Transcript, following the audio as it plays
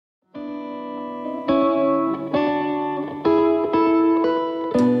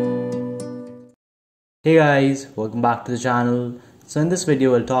Hey guys, welcome back to the channel. So in this video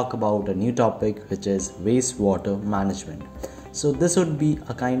we'll talk about a new topic which is wastewater management. So this would be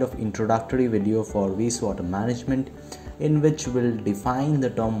a kind of introductory video for wastewater management in which we'll define the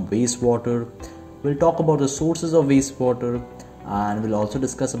term wastewater. We'll talk about the sources of wastewater and we'll also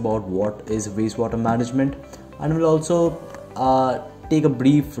discuss about what is wastewater management, and we'll also take a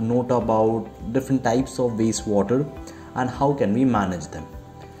brief note about different types of wastewater and how can we manage them.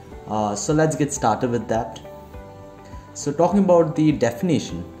 So let's get started with that. So talking about the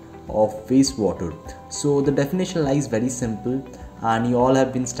definition of wastewater. So the definition lies very simple, and you all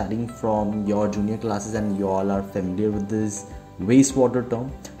have been studying from your junior classes and you all are familiar with this wastewater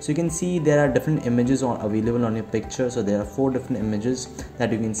term. So you can see there are different images available on your picture. So there are 4 different images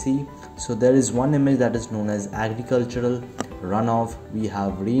that you can see. So there is one image that is known as agricultural runoff. We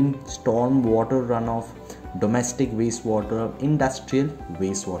have storm water runoff, domestic wastewater, industrial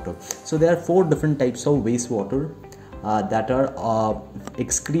wastewater. So there are 4 different types of wastewater that are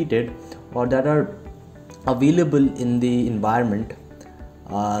excreted or that are available in the environment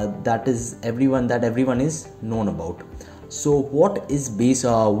that everyone is known about. So what is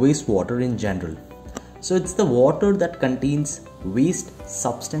wastewater in general? So it's the water that contains waste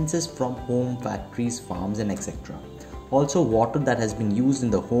substances from home, factories, farms and etc. Also water that has been used in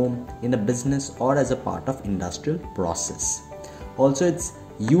the home, in a business or as a part of industrial process. Also it's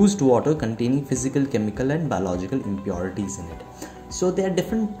used water containing physical, chemical and biological impurities in it. So there are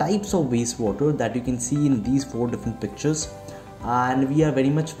different types of wastewater that you can see in these 4 different pictures, and we are very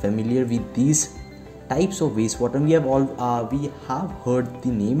much familiar with these types of wastewater. We have heard the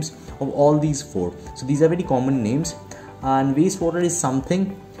names of all these 4. So these are very common names, and wastewater is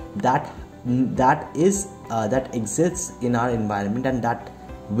something that exists in our environment and that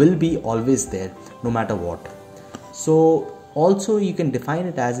will be always there no matter what. So also you can define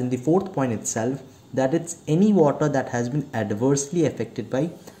it as, in the 4th point itself, that it's any water that has been adversely affected by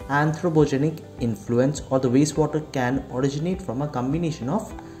anthropogenic influence, or the wastewater can originate from a combination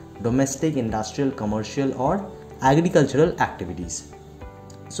of domestic, industrial, commercial or agricultural activities.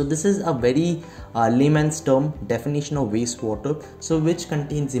 So this is a very layman's term definition of wastewater, so which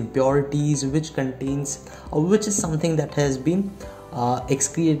contains impurities, which is something that has been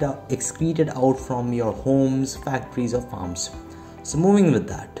excreted out from your homes, factories or farms. So moving with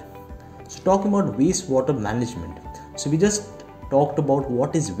that, so talking about wastewater management. So we just talked about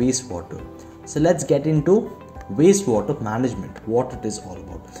what is wastewater. So let's get into wastewater management, what it is all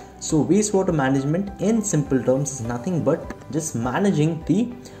about. So wastewater management in simple terms is nothing but just managing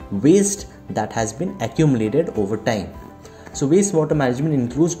the waste that has been accumulated over time. So wastewater management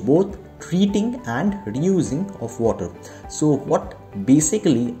includes both treating and reusing of water. So what in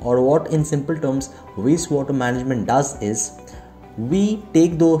simple terms wastewater management does is, we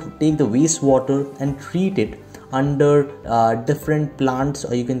take the wastewater and treat it under different plants,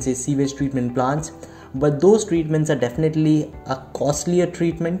 or you can say sewage treatment plants. But those treatments are definitely a costlier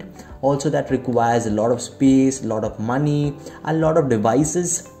treatment, also that requires a lot of space, a lot of money, a lot of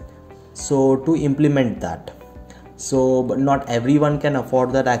devices so to implement that. So but not everyone can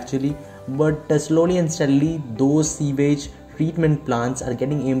afford that actually, but slowly and steadily those sewage treatment plants are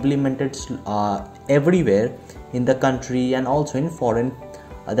getting implemented everywhere in the country and also in foreign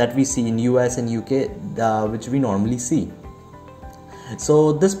that we see in US and UK, which we normally see.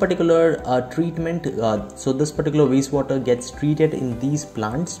 So this particular this particular wastewater gets treated in these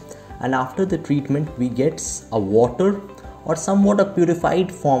plants, and after the treatment we get a water or somewhat a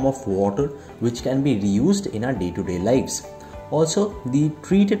purified form of water which can be reused in our day-to-day lives. Also the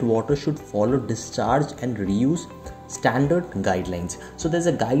treated water should follow discharge and reuse standard guidelines. So there's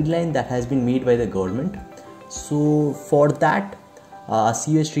a guideline that has been made by the government. So for that a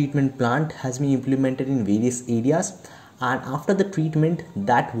sewage treatment plant has been implemented in various areas, and after the treatment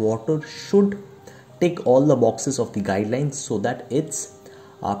that water should tick all the boxes of the guidelines so that it's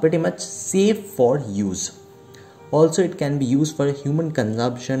pretty much safe for use. Also it can be used for human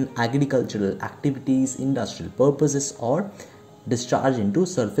consumption, agricultural activities, industrial purposes or discharge into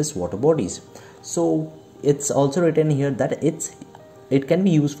surface water bodies. So it's also written here that it can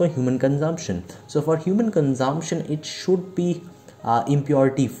be used for human consumption. So for human consumption it should be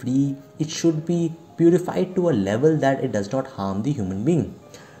impurity free, it should be purified to a level that it does not harm the human being.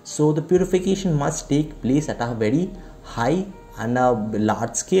 So the purification must take place at a very high and a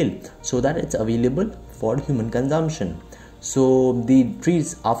large scale so that it's available for human consumption. So the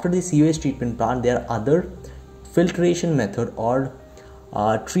trees after the sewage treatment plant, there are other filtration method or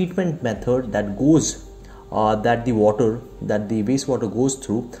treatment method that goes that the wastewater goes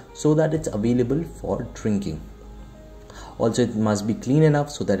through so that it's available for drinking. Also it must be clean enough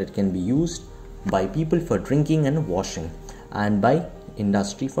so that it can be used by people for drinking and washing, and by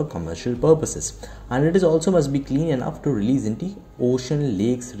industry for commercial purposes. And it is also must be clean enough to release into ocean,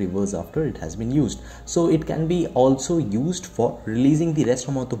 lakes, rivers after it has been used. So it can be also used for releasing the rest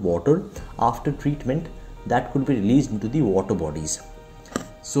amount of water after treatment that could be released into the water bodies.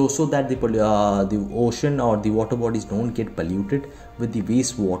 So that the ocean or the water bodies don't get polluted with the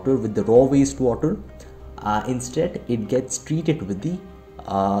wastewater, with the raw wastewater. Instead, it gets treated with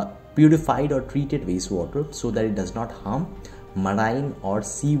the purified or treated wastewater, so that it does not harm marine or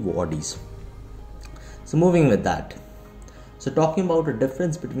sea bodies. So moving with that, so talking about a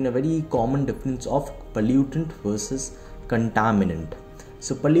difference between a very common difference of pollutant versus contaminant.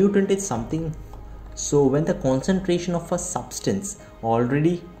 So pollutant is something, so when the concentration of a substance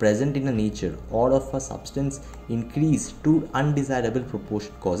already present in a nature or of a substance increase to undesirable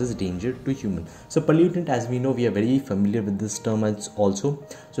proportion causes danger to human. So pollutant, as we know, we are very familiar with this term also.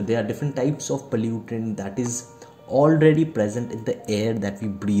 So there are different types of pollutant that is already present in the air that we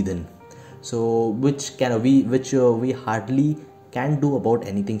breathe in, so which we hardly can do about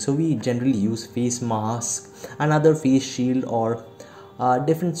anything. So we generally use face mask, another face shield, or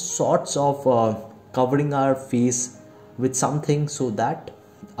different sorts of covering our face with something, so that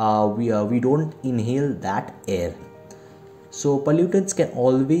we don't inhale that air. So pollutants can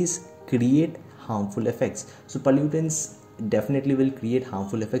always create harmful effects. So pollutants definitely will create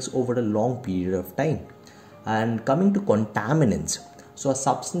harmful effects over a long period of time. And coming to contaminants, so a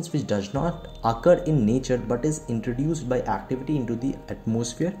substance which does not occur in nature but is introduced by activity into the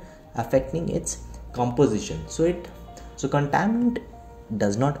atmosphere, affecting its composition. So contaminant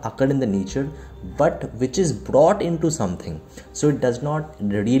does not occur in the nature, but which is brought into something. So it does not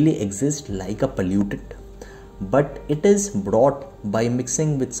really exist like a pollutant, but it is brought by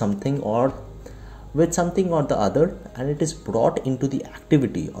mixing with something or the other, and it is brought into the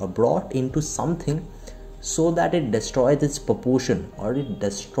activity or brought into something, so that it destroys its proportion or it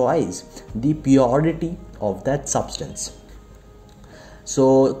destroys the purity of that substance.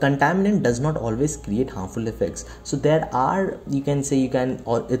 So contaminant does not always create harmful effects. So there are,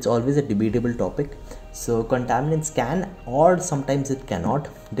 it's always a debatable topic. So contaminants can, or sometimes it cannot,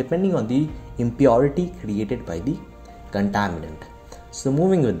 depending on the impurity created by the contaminant. So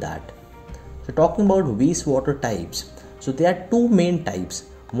moving with that, so talking about wastewater types, so there are two main types.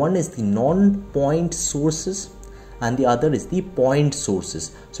 One is the non-point sources and the other is the point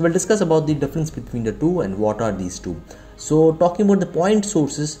sources. So we'll discuss about the difference between the two and what are these two. So talking about the point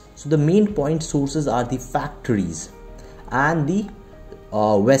sources, so the main point sources are the factories and the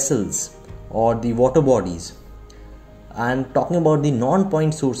vessels or the water bodies. And talking about the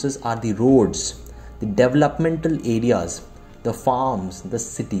non-point sources are the roads, the developmental areas, the farms, the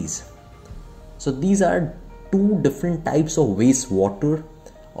cities. So these are two different types of wastewater,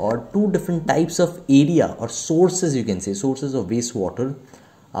 or two different types of area or sources, you can say, sources of wastewater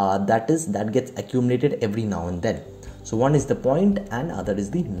that gets accumulated every now and then. So one is the point and other is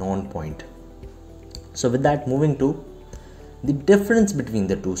the non-point. So with that, moving to the difference between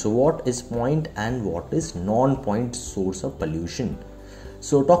the two. So what is point and what is non-point source of pollution?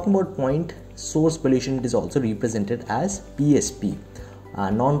 So talking about point source pollution, it is also represented as PSP.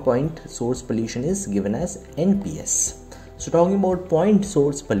 Non-point source pollution is given as NPS. So talking about point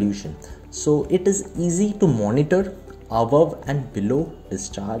source pollution, so it is easy to monitor. Above and below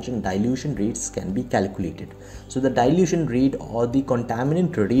discharge and dilution rates can be calculated. So the dilution rate or the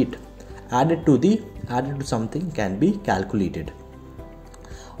contaminant rate added to something can be calculated.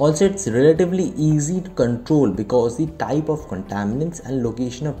 Also, it's relatively easy to control because the type of contaminants and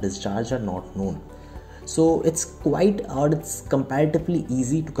location of discharge are not known. So it's comparatively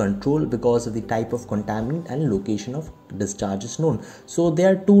easy to control because of the type of contaminant and location of discharge is known. So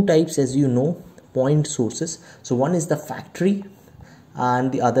there are two types, as you know, point sources. So one is the factory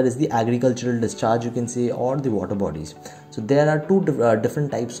and the other is the agricultural discharge, you can say, or the water bodies. So there are two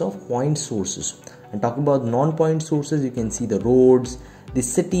different types of point sources. And talking about non-point sources, you can see the roads, the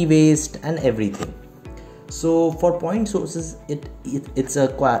city waste and everything. So for point sources,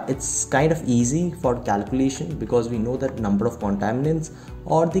 it's kind of easy for calculation because we know that number of contaminants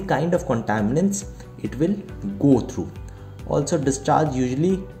or the kind of contaminants it will go through. Also, discharge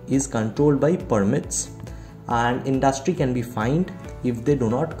usually is controlled by permits, and industry can be fined if they do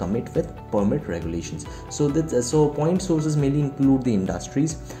not commit with permit regulations. So point sources mainly include the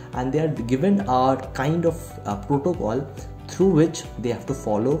industries, and they are given a kind of protocol through which they have to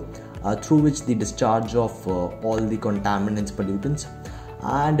follow, through which the discharge of all the contaminants, pollutants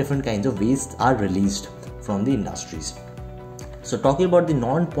and different kinds of waste are released from the industries. So talking about the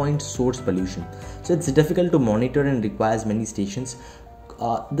non-point source pollution, so it's difficult to monitor and requires many stations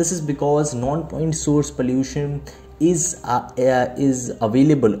this is because non-point source pollution is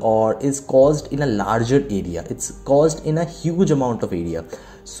available or is caused in a larger area. It's caused in a huge amount of area.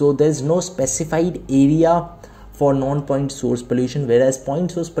 So there's no specified area for non-point source pollution, whereas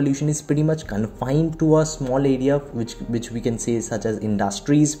point source pollution is pretty much confined to a small area, which we can say such as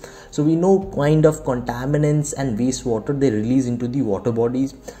industries. So we know kind of contaminants and wastewater they release into the water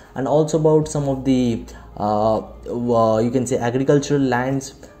bodies, and also about some of the you can say agricultural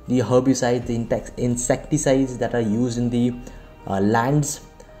lands, the herbicides, the insecticides that are used in the lands.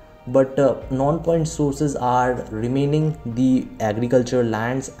 But non-point sources are remaining the agricultural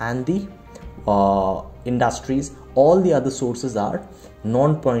lands and the industries. All the other sources are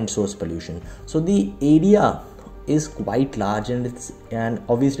non-point source pollution. So the area is quite large, and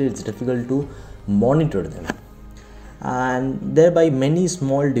obviously it's difficult to monitor them, and thereby many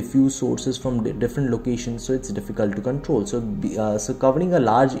small diffuse sources from different locations, so it's difficult to control. So covering a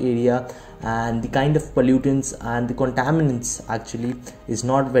large area and the kind of pollutants and the contaminants actually is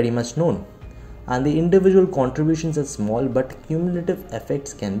not very much known, and the individual contributions are small, but cumulative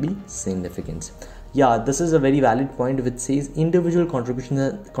effects can be significant. Yeah, this is a very valid point, which says individual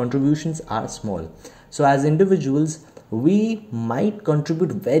contributions are small. So as individuals, we might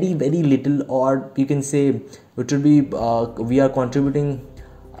contribute very little, or you can say it would be we are contributing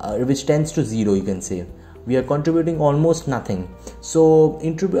which tends to zero. You can say we are contributing almost nothing. So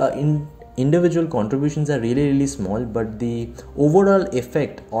individual contributions are really small, but the overall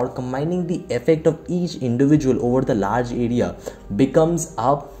effect, or combining the effect of each individual over the large area, becomes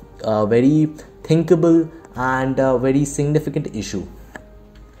a very thinkable and a very significant issue.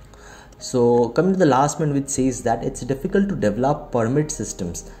 So coming to the last one, which says that it's difficult to develop permit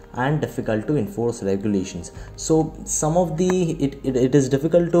systems and difficult to enforce regulations. So some of it is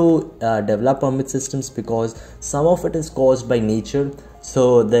difficult to develop permit systems because some of it is caused by nature.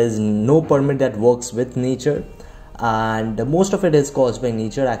 So there's no permit that works with nature, and most of it is caused by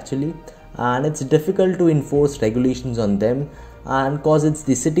nature actually, and it's difficult to enforce regulations on them, and because it's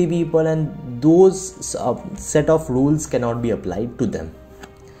the city people, and those set of rules cannot be applied to them.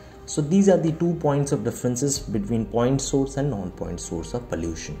 So these are the 2 points of differences between point source and non-point source of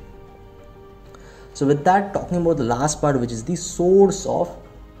pollution. So with that, talking about the last part, which is the source of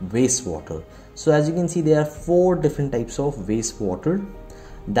wastewater. So as you can see, there are 4 different types of wastewater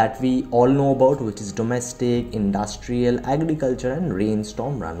that we all know about, which is domestic, industrial, agriculture, and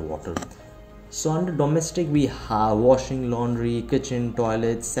rainstorm run water. So under domestic, we have washing, laundry, kitchen,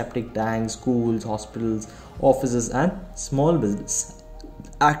 toilets, septic tanks, schools, hospitals, offices, and small business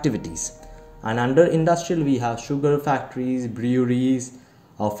activities. And under industrial, we have sugar factories, breweries,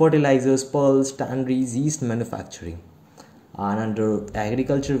 fertilizers, pearls, tanneries, yeast manufacturing. And under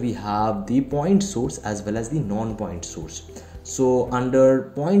agriculture, we have the point source as well as the non-point source. So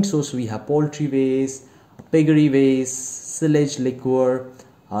under point source, we have poultry waste, piggery waste, silage liquor,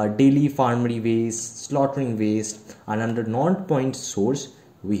 daily farmery waste, slaughtering waste. And under non-point source,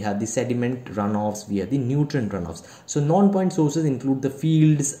 we have the sediment runoffs, we have the nutrient runoffs. So non-point sources include the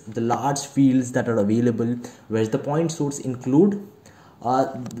fields, the large fields that are available, whereas the point source include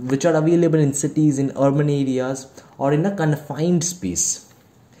which are available in cities, in urban areas, or in a confined space.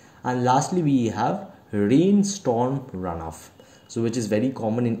 And lastly, we have rainstorm runoff, so which is very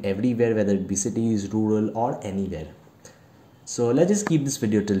common in everywhere, whether it be cities, rural, or anywhere. So let's just keep this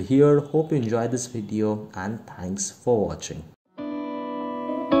video till here. Hope you enjoyed this video, and thanks for watching.